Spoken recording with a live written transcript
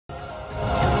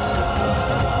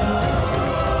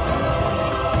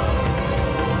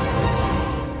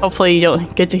Hopefully you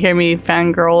don't get to hear me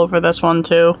fangirl over this one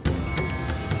too.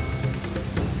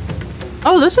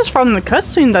 Oh, this is from the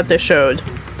cutscene that they showed.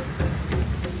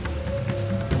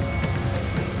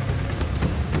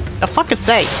 The fuck is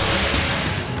that?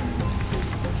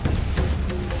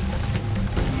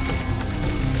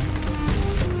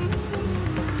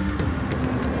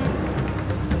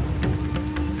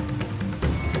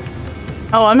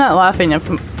 Oh, I'm not laughing if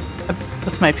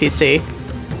with my PC.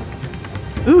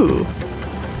 Ooh.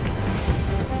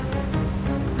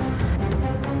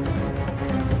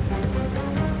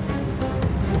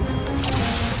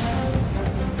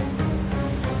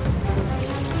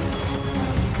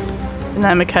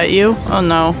 Can I cut you? Oh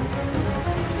no.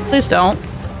 Please don't.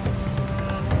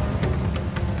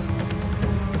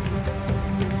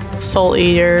 Soul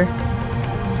Eater.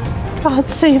 God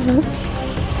save us.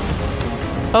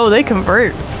 Oh, they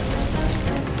convert.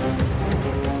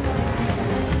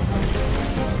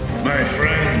 My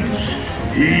friends,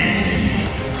 heed me.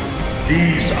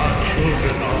 These are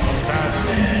children of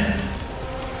Statman.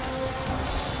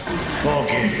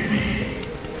 Forgive me.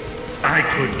 I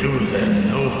could do them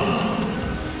no harm.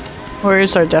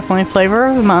 Warriors are definitely flavor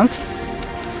of the month.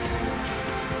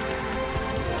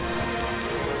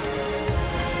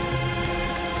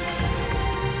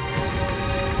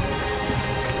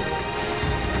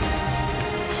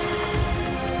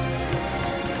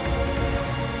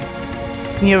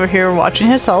 You over here watching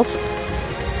his health.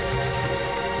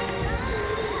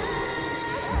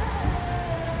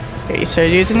 Okay, you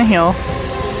started using the heal.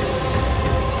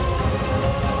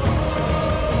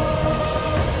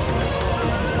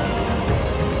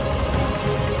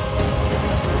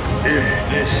 If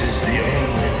this is the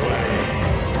only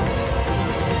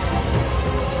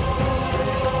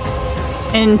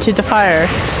way. Into the fire.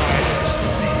 Silence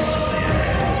the beast of the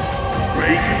air.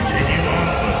 Pray continue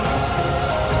onward.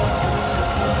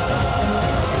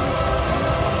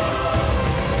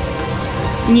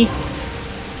 Nyeh.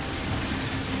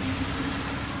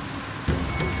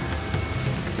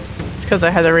 It's because I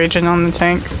had a regen on the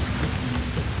tank.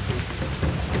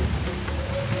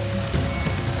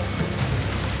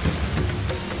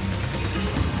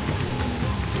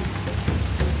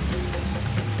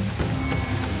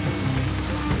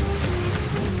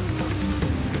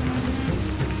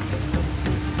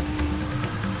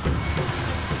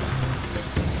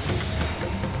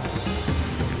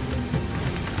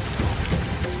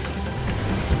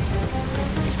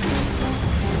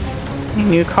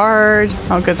 New card.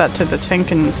 I'll give that to the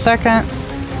tank in a second.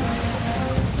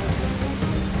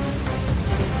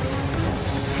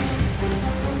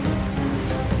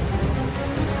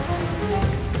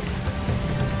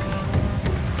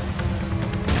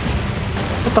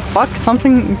 What the fuck?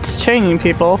 Something's changing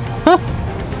people.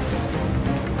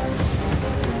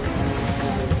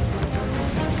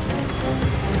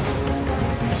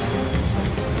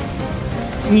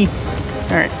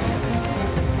 Alright.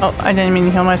 Oh, I didn't mean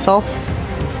to heal myself.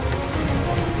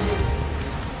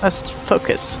 Let's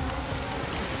focus.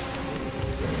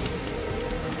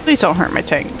 Please don't hurt my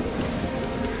tank.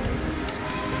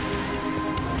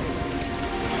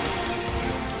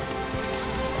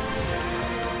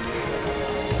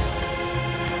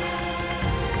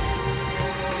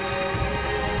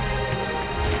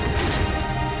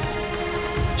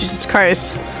 Jesus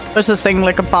Christ. What's this thing,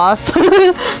 like a boss?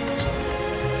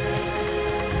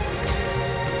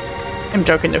 I'm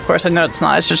joking, of course. I know it's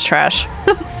not. It's just trash.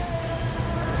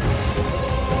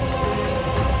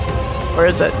 Where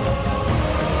is it?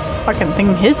 Fucking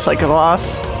thing hits like a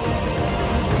boss.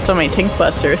 So many tank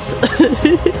busters.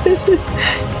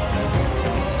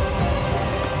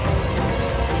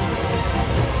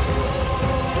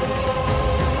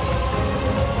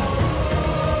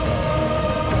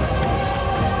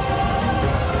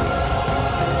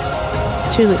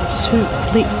 It's too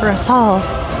late for us all.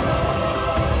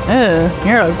 Oh,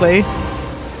 you're ugly.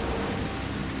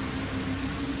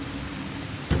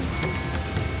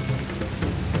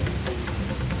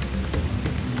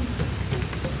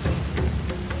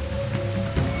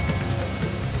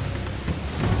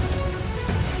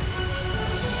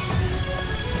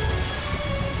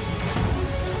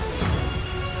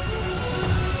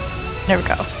 There we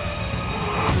go.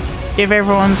 Give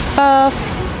everyone buff.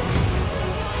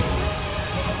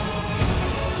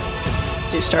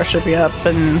 D-Star should be up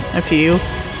in a few.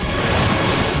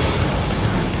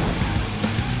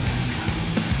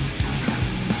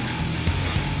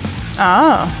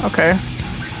 Ah, okay.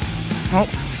 Oh.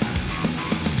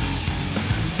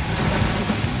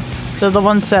 So the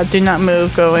ones that do not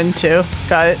move go into.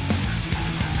 Got it.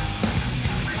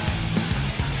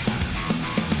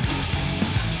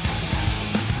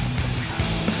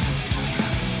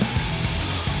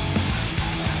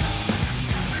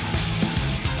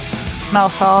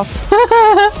 Mouth off.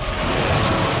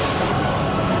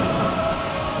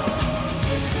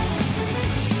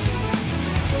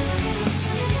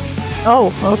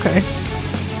 Oh, okay.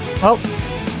 Oh.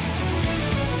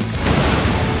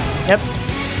 Yep.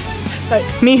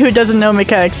 Me who doesn't know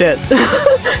mechanics yet.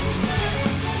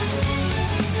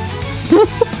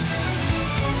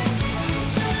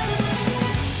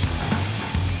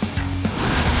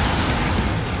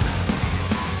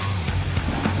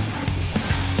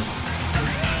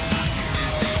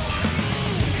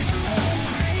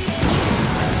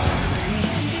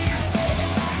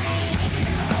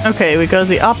 Okay, we go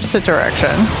the opposite direction.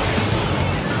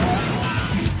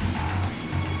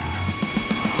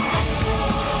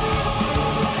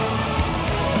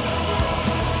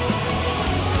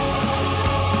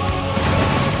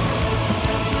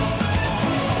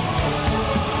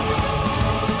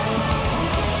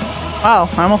 Wow,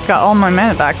 I almost got all my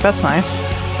mana back. That's nice.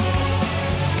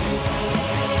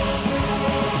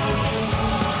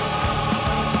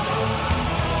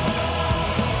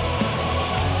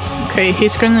 Okay,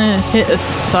 he's gonna hit a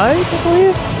side, I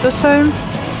believe, this time.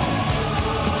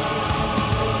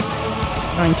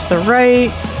 Going to the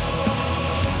right.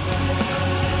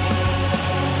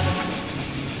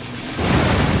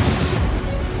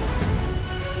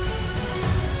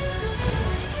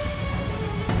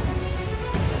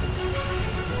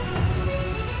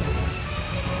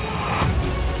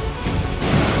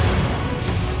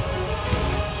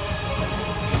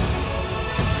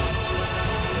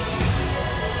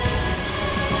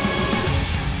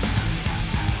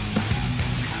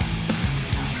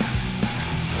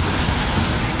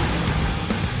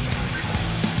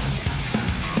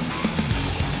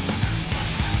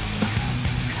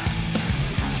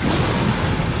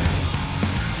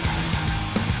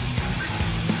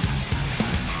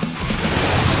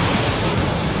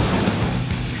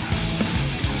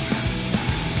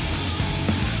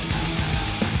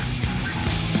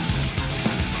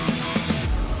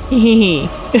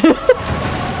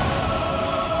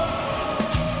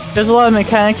 There's a lot of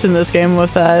mechanics in this game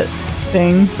with that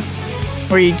thing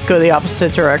where you go the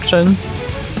opposite direction.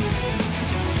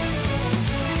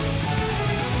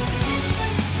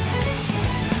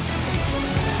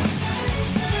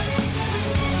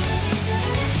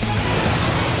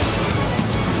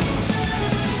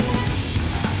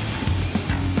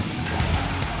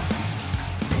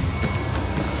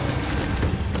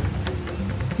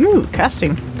 Ooh,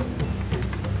 casting.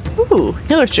 Ooh,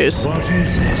 healer juice. What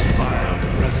is this vile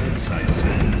presence I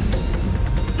sense?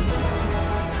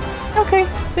 Okay,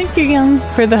 thank you, Young,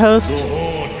 for the host.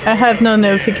 I have no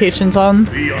notifications on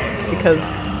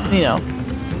because, you know,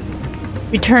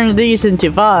 we turn these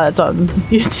into VODs on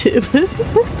YouTube.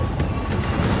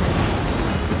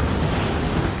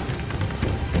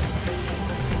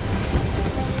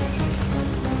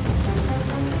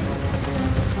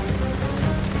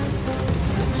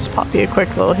 Just pop you a quick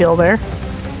little heal there.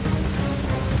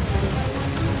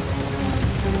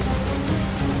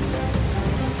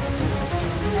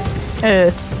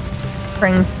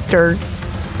 Bring dirt.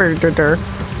 Dirt.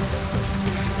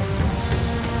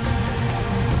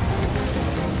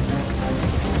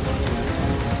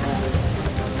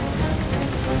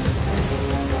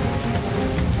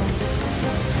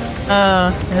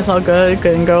 It's all good.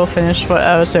 Good and go. Finish what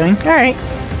I was doing. Alright.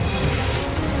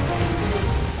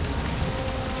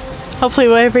 Hopefully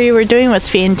whatever you were doing was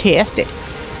fantastic.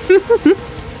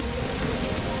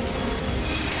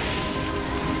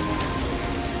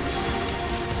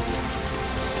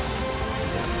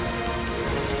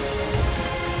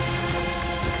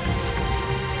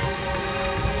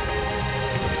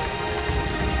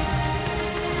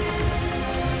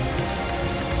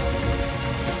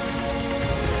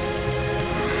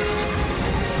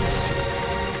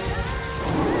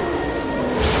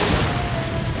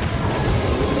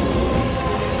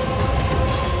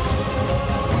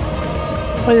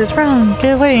 What is wrong?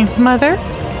 Get away, mother.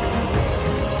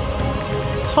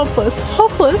 It's hopeless.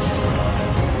 Hopeless.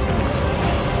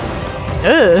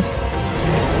 Ugh.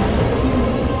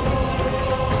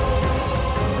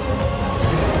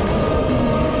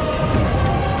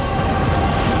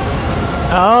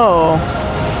 Oh.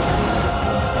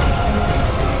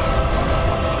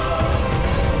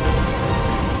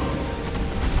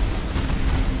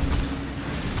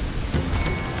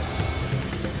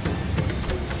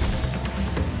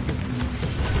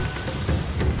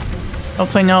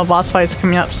 Hopefully no boss fights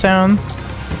coming up soon.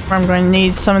 Or I'm going to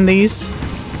need some of these.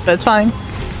 But it's fine.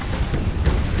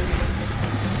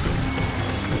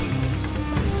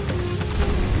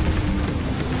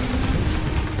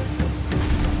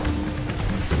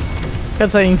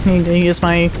 Because I need to use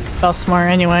my buffs more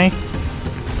anyway.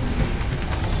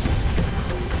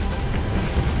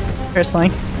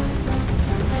 personally.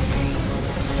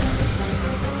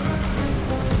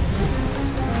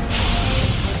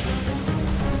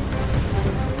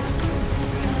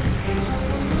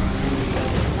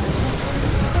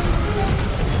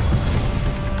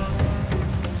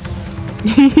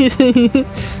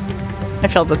 I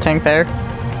felt the tank there.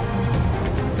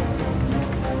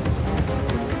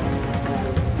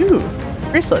 Ooh,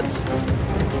 bracelets.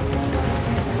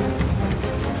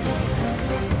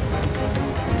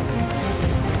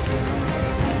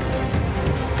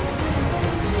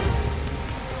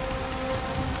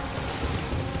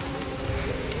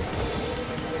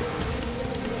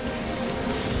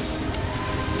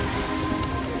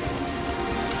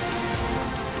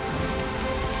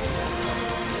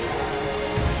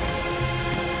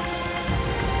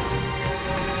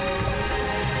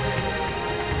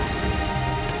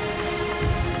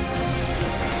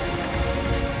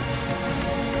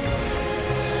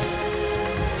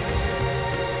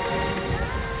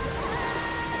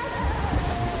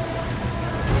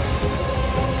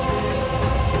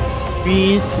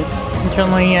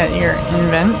 Internally at your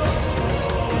invent.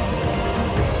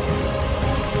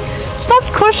 Stop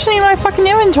questioning my fucking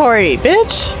inventory,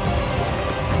 bitch!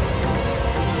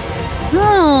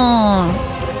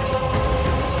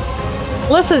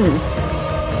 Listen,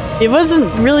 it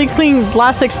wasn't really clean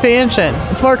last expansion.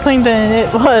 It's more clean than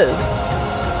it was.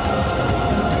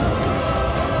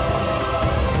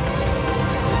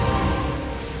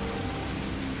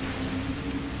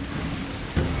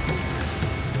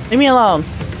 Leave me alone.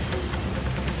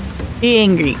 Be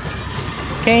angry.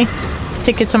 Okay?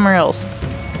 Take it somewhere else.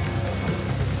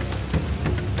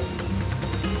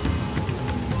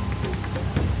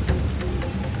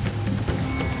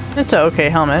 It's an okay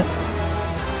helmet.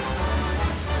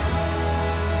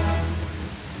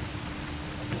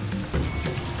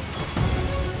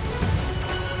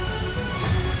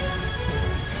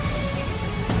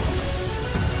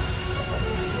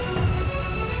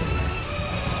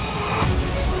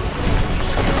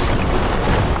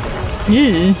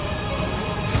 Yeah.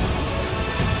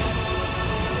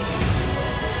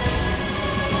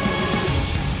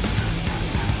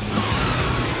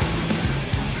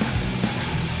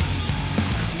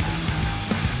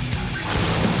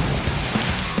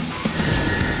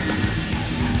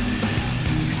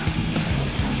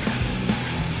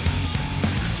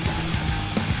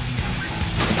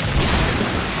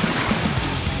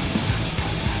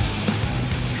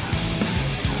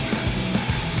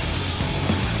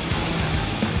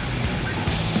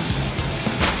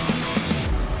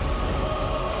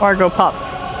 Or go pop.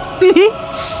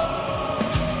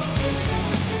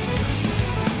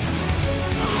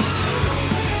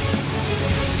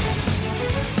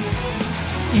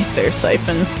 Ether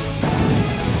siphon.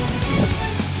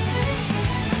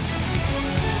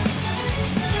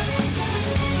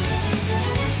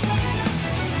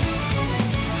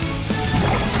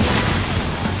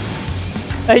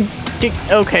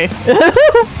 Okay.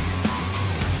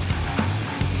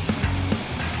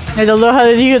 I don't know how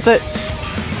to use it.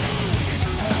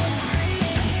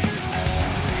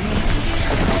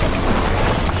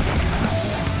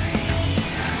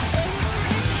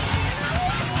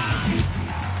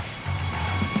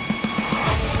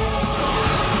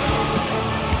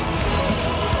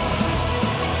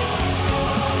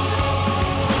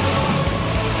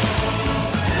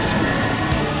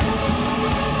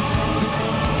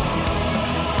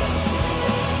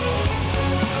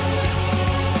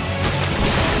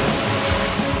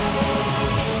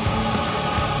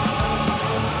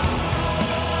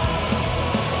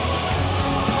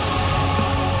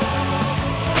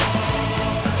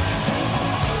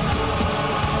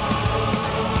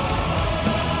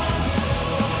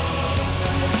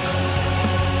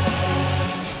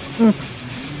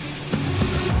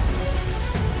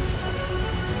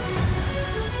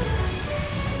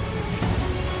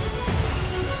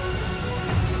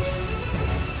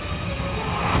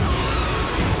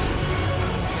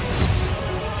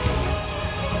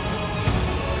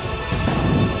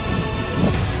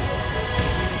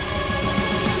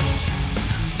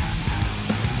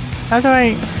 How do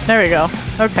I... There we go.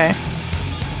 Okay.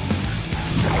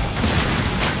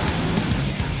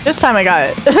 This time I got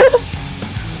it.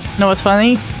 Know what's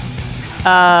funny?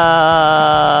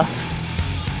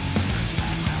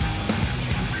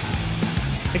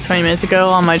 Like 20 minutes ago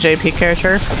on my JP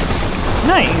character.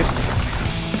 Nice!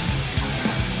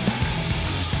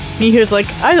 Me who's like,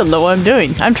 I don't know what I'm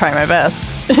doing. I'm trying my best.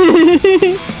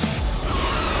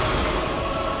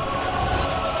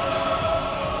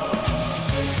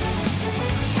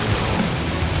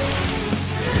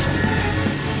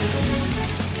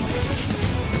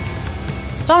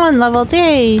 Someone level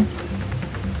 3!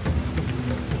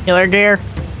 Healer gear.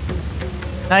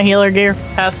 Not healer gear.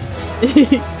 Pass.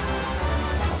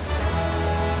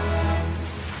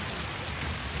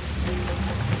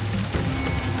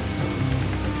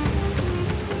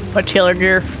 Watch healer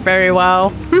gear very well.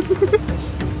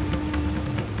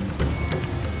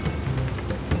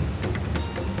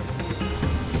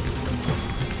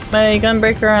 My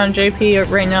gunbreaker on JP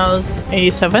right now is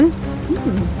 87.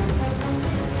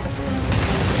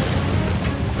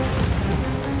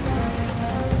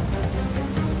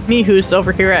 Me who's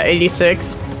over here at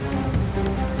 86.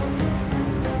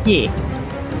 Yeah.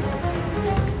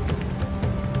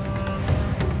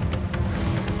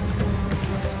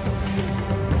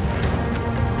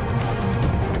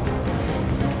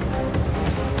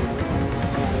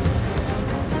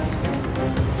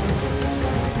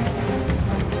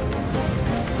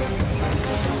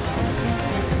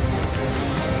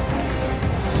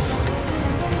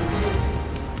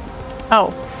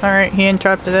 Oh, alright, he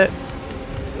interrupted it.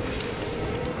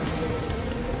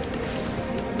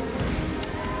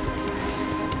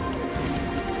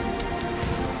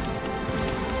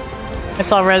 I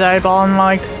saw red eyeball and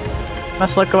like,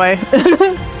 must look away.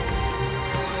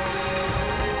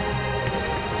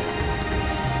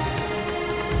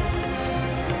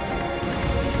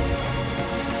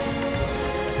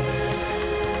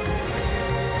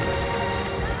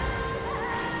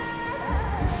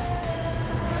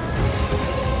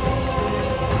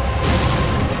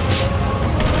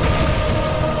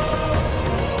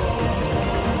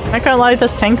 I can't lie,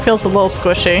 this tank feels a little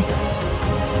squishy.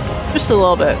 Just a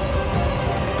little bit.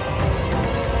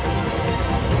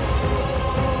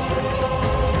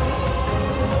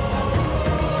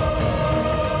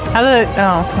 How did it?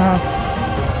 Oh.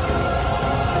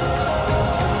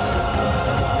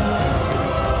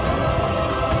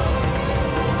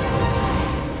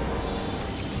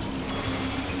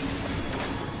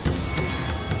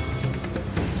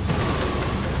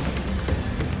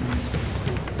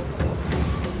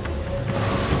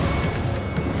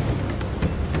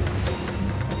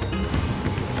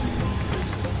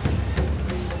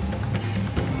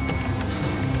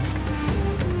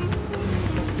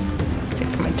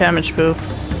 Damage boof.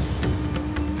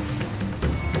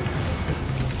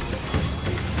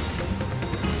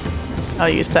 I'll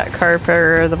use that card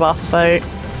for the boss fight.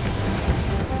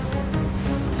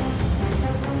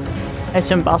 I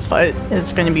assume boss fight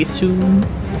is going to be soon.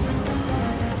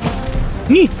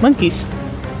 Eee, monkeys!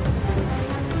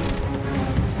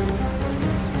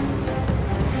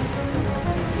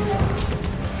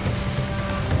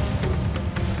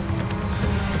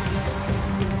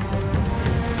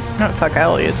 Oh fuck,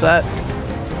 I'll use that.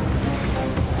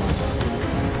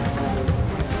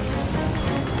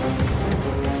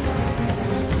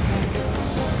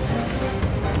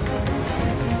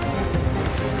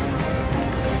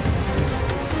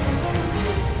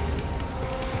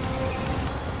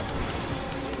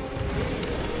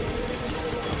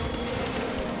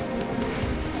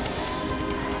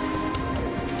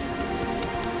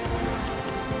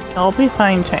 I'll be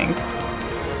fine, tank.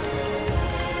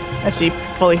 As he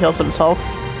fully heals himself.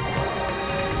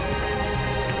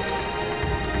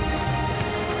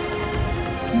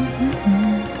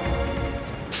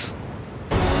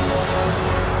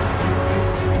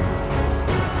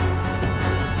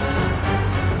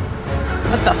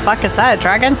 What the fuck is that,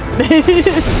 dragon?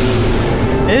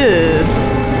 Ew.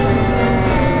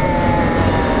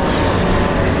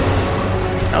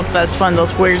 Oh, that's one of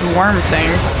those weird worm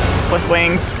things with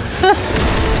wings.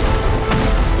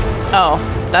 Oh,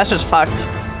 that's just fucked.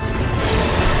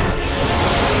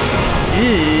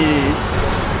 Ew.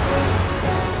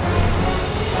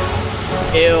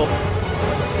 Ew.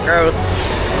 Gross.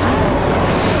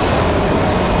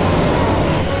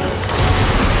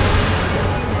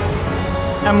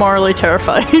 I'm morally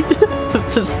terrified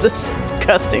of this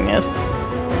disgustingness.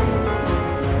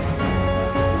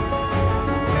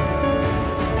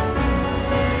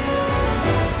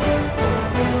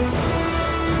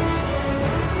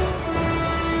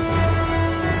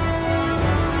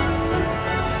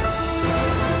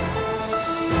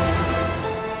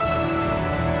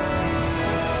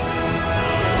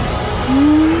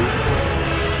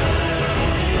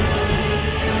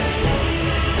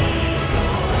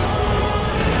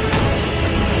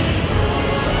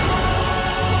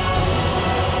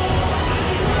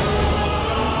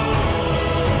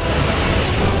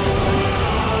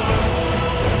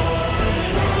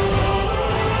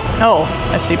 Oh,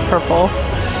 I see purple.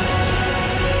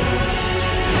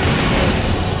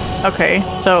 Okay,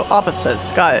 so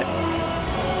opposites, got it.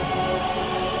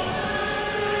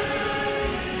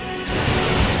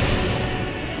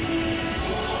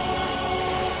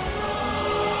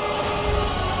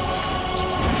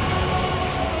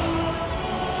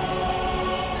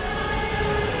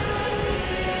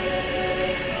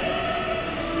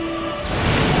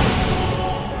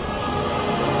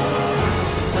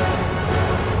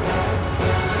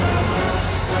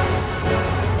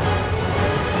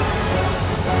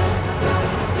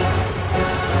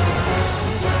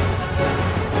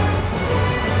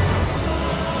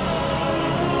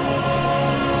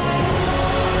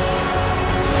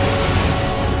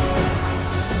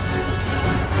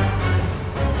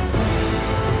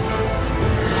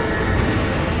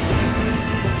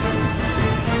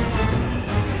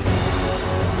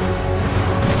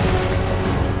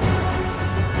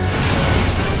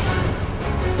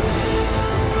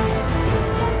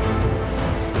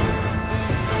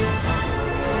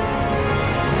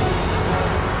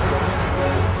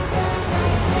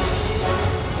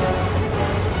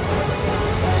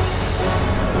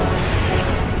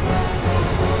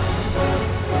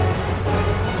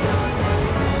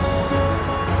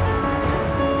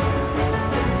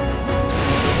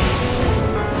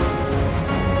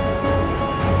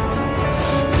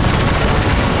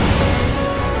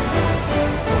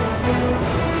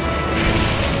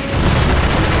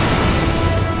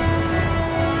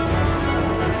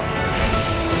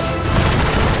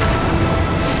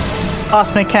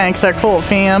 Boss mechanics are cool,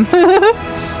 fam.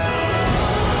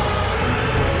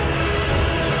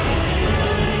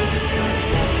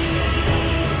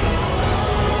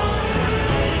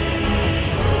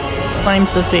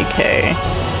 Flames of decay.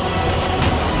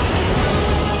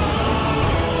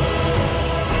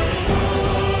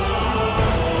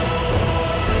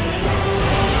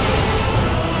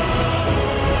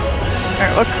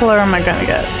 Alright, what color am I gonna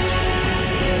get?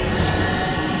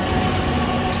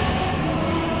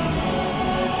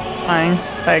 It's fine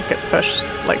if I get pushed,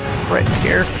 like, right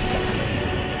here.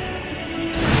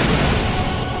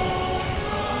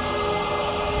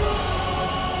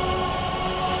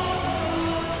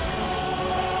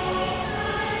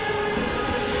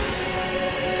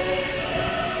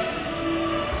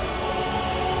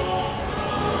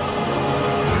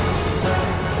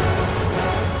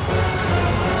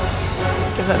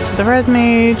 That to the red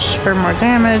mage for more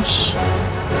damage.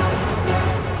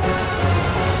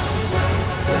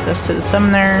 Give this to the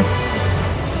summoner.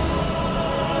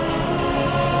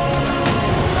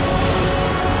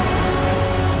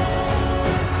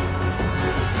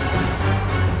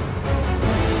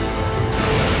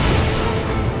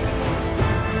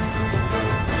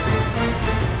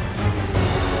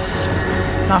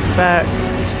 Knockback.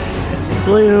 I see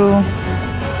blue.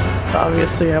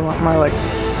 Obviously I want more like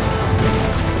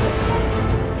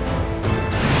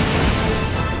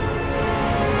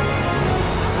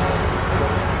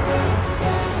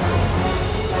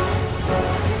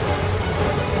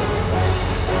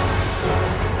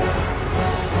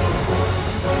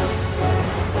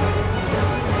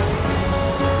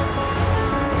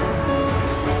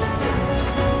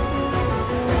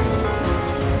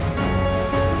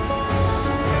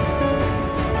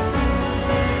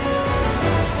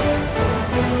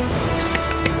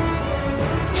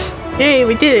Yay,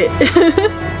 we did it!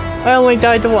 I only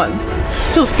died once.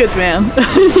 Feels good, man.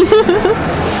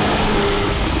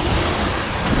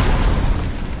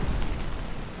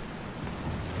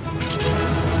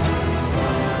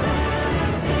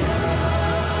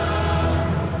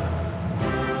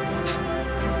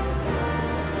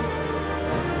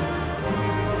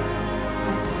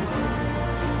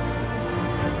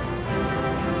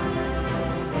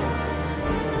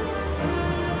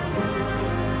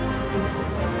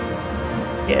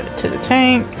 Give it to the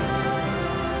tank.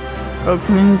 Rogue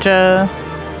Ninja.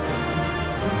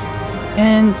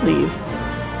 And leave.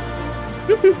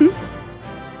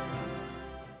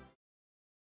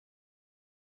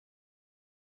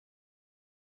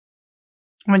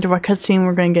 I wonder what cutscene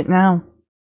we're gonna get now.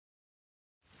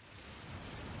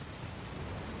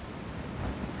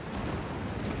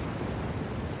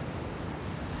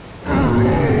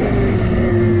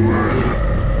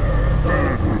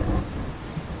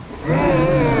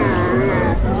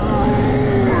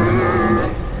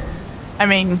 I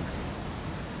mean,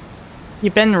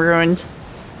 you've been ruined.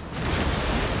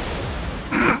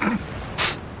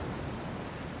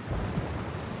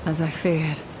 As I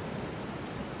feared.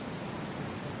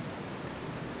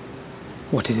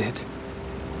 What is it?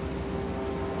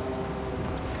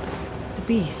 The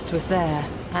beast was there,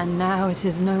 and now it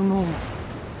is no more.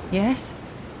 Yes?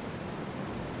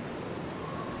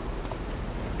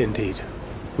 Indeed.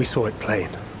 We saw it plain.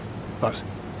 But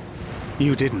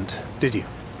you didn't, did you?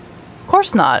 Of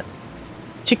course not.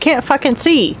 She can't fucking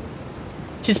see.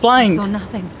 She's blind. I saw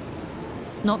nothing.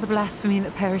 Not the blasphemy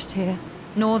that perished here,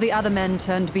 nor the other men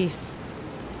turned beasts.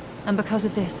 And because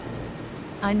of this,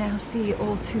 I now see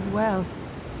all too well.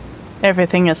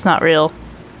 Everything is not real.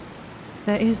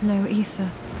 There is no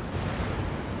ether.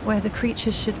 Where the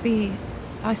creatures should be,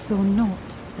 I saw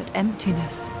naught but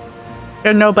emptiness.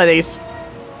 They're nobodies.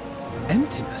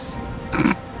 Emptiness?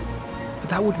 But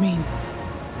that would mean...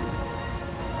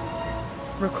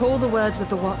 Recall the words of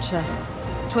the Watcher.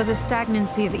 'Twas a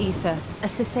stagnancy of ether, a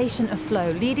cessation of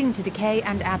flow, leading to decay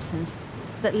and absence,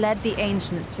 that led the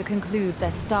ancients to conclude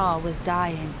their star was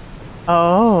dying.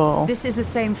 Oh. This is the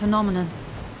same phenomenon.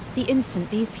 The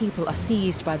instant these people are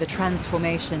seized by the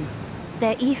transformation,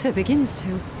 their ether begins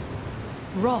to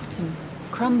rot and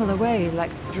crumble away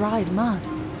like dried mud.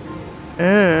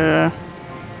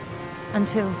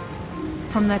 Until,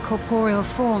 from their corporeal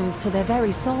forms to their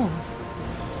very souls,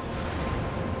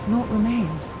 naught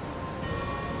remains.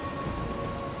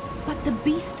 But the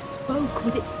beast spoke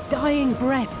with its dying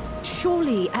breath.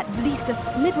 Surely at least a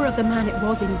sliver of the man it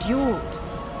was endured.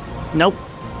 Nope.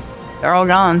 They're all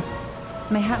gone.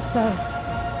 Mayhaps so.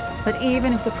 But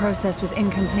even if the process was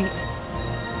incomplete,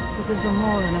 it was little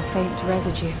more than a faint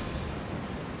residue.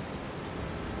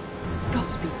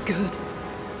 Gods be good.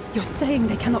 You're saying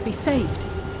they cannot be saved?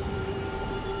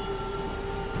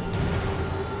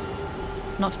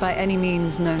 Not by any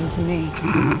means known to me.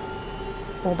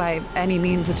 Or by any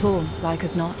means at all, like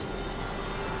as not.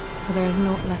 For there is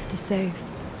naught left to save.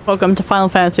 Welcome to Final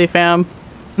Fantasy, fam.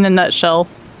 In a nutshell.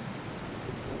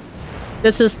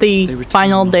 This is the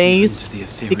final days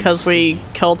because we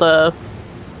killed a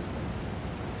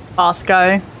boss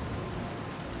guy.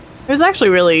 It was actually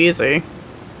really easy.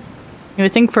 You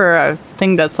would think for a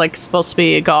thing that's like supposed to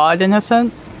be a god in a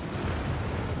sense.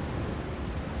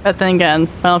 But then again,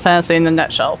 Final Fantasy in a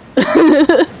nutshell.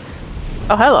 Oh,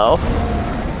 hello.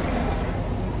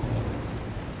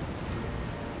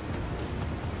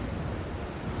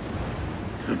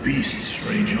 The beasts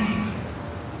rage on,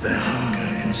 their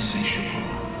hunger insatiable.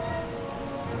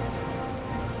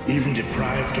 Even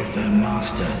deprived of their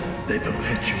master, they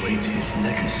perpetuate his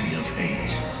legacy of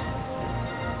hate.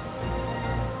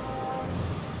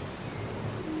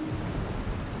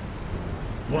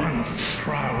 Once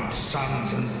proud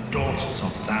sons and daughters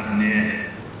of Thavnir,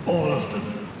 all of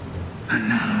them, and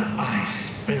now I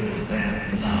spill their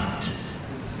blood.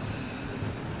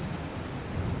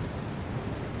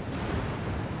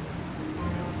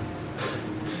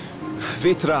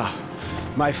 Vitra,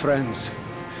 my friends,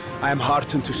 I am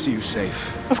heartened to see you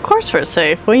safe. Of course we're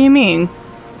safe. What do you mean?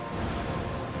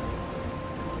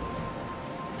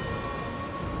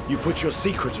 You put your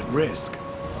secret at risk.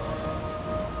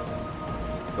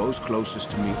 Those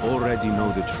closest to me already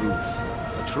know the truth.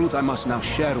 A truth I must now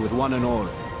share with one and all.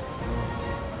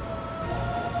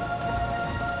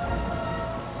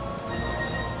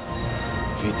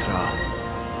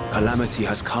 Vitra, calamity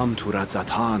has come to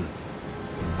Radzatan.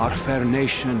 Our fair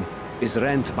nation is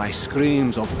rent by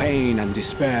screams of pain and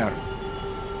despair.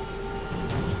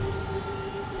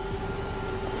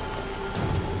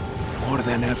 More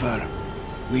than ever,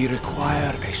 we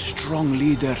require a strong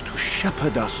leader to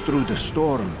shepherd us through the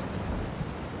storm.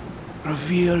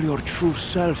 Reveal your true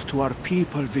self to our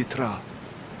people, Vitra,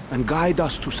 and guide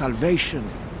us to salvation.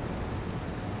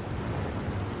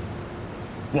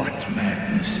 What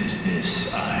madness is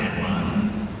this,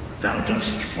 I-One? Thou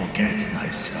dost forget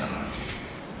thyself.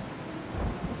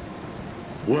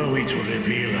 Were we to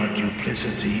reveal our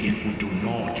duplicity, it would do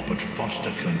naught but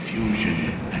foster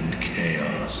confusion and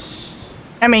chaos.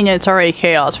 I mean, it's already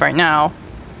chaos right now,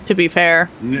 to be fair.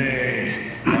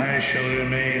 Nay, I shall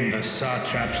remain the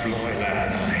Satrap's loyal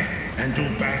ally, and do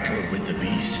battle with the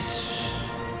beasts.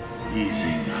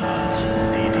 Easing hearts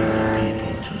and leading the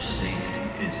people to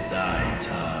safety is thy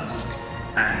task,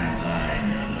 and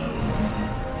thine alone.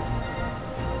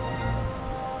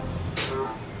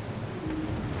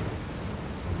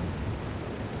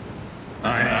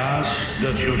 I ask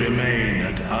that you remain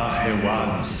at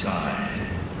Ahewan's side,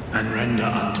 and render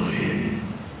unto him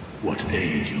what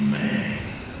aid you may.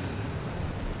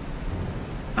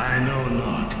 I know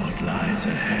not what lies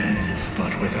ahead,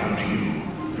 but without you,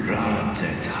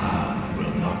 Radzatan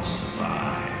will not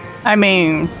survive. I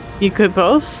mean, you could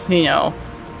both, you know,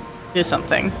 do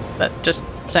something, but just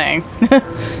saying.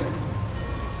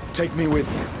 Take me with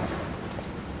you.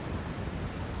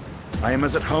 I am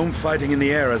as at home fighting in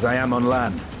the air as I am on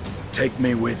land. Take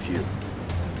me with you.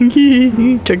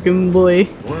 Chicken boy.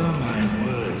 Were my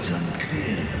words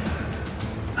unclear?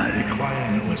 I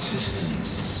require no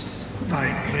assistance.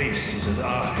 Thy place is at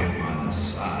Ahewan's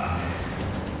side.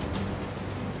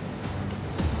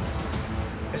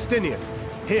 Estinian,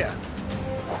 here.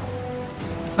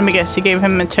 Let me guess, you gave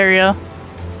him materia?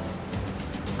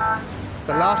 It's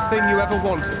the last thing you ever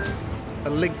wanted. A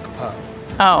link pearl.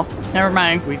 Oh, never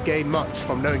mind. We'd gain much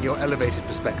from knowing your elevated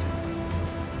perspective.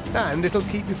 And it'll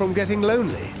keep you from getting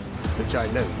lonely, which I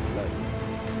know you love.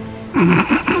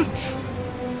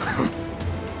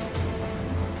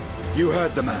 You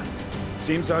heard the man.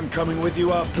 Seems I'm coming with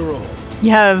you after all.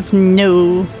 You have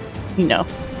no, you know.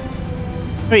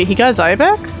 Wait, he got his eye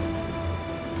back?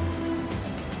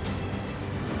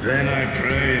 Then I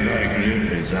pray thy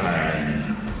grip is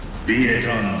iron. Be it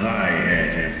on thy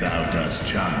head if thou dost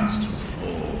chance to fall.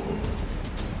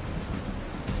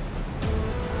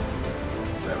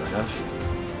 Fair enough.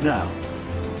 Now,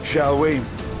 shall we?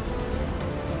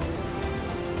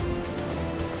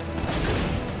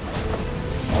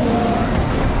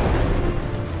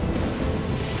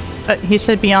 He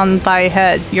said be on thy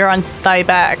head. You're on thy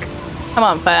back. Come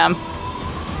on, fam.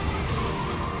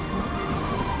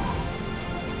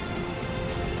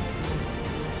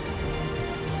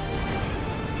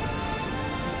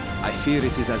 I fear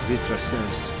it is as Vitra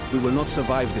says. We will not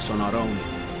survive this on our own.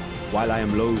 While I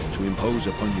am loath to impose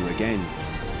upon you again.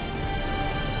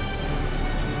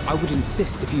 I would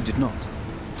insist if you did not.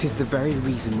 'Tis the very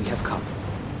reason we have come.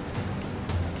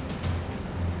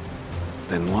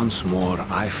 Then once more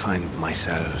I find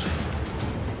myself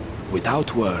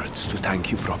without words to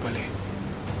thank you properly.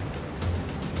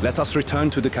 Let us return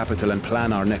to the capital and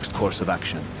plan our next course of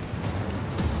action.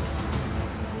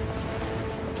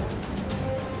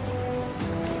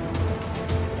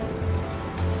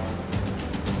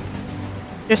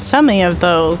 There's so many of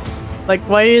those. Like,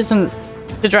 why isn't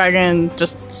the dragon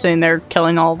just sitting there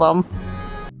killing all of them?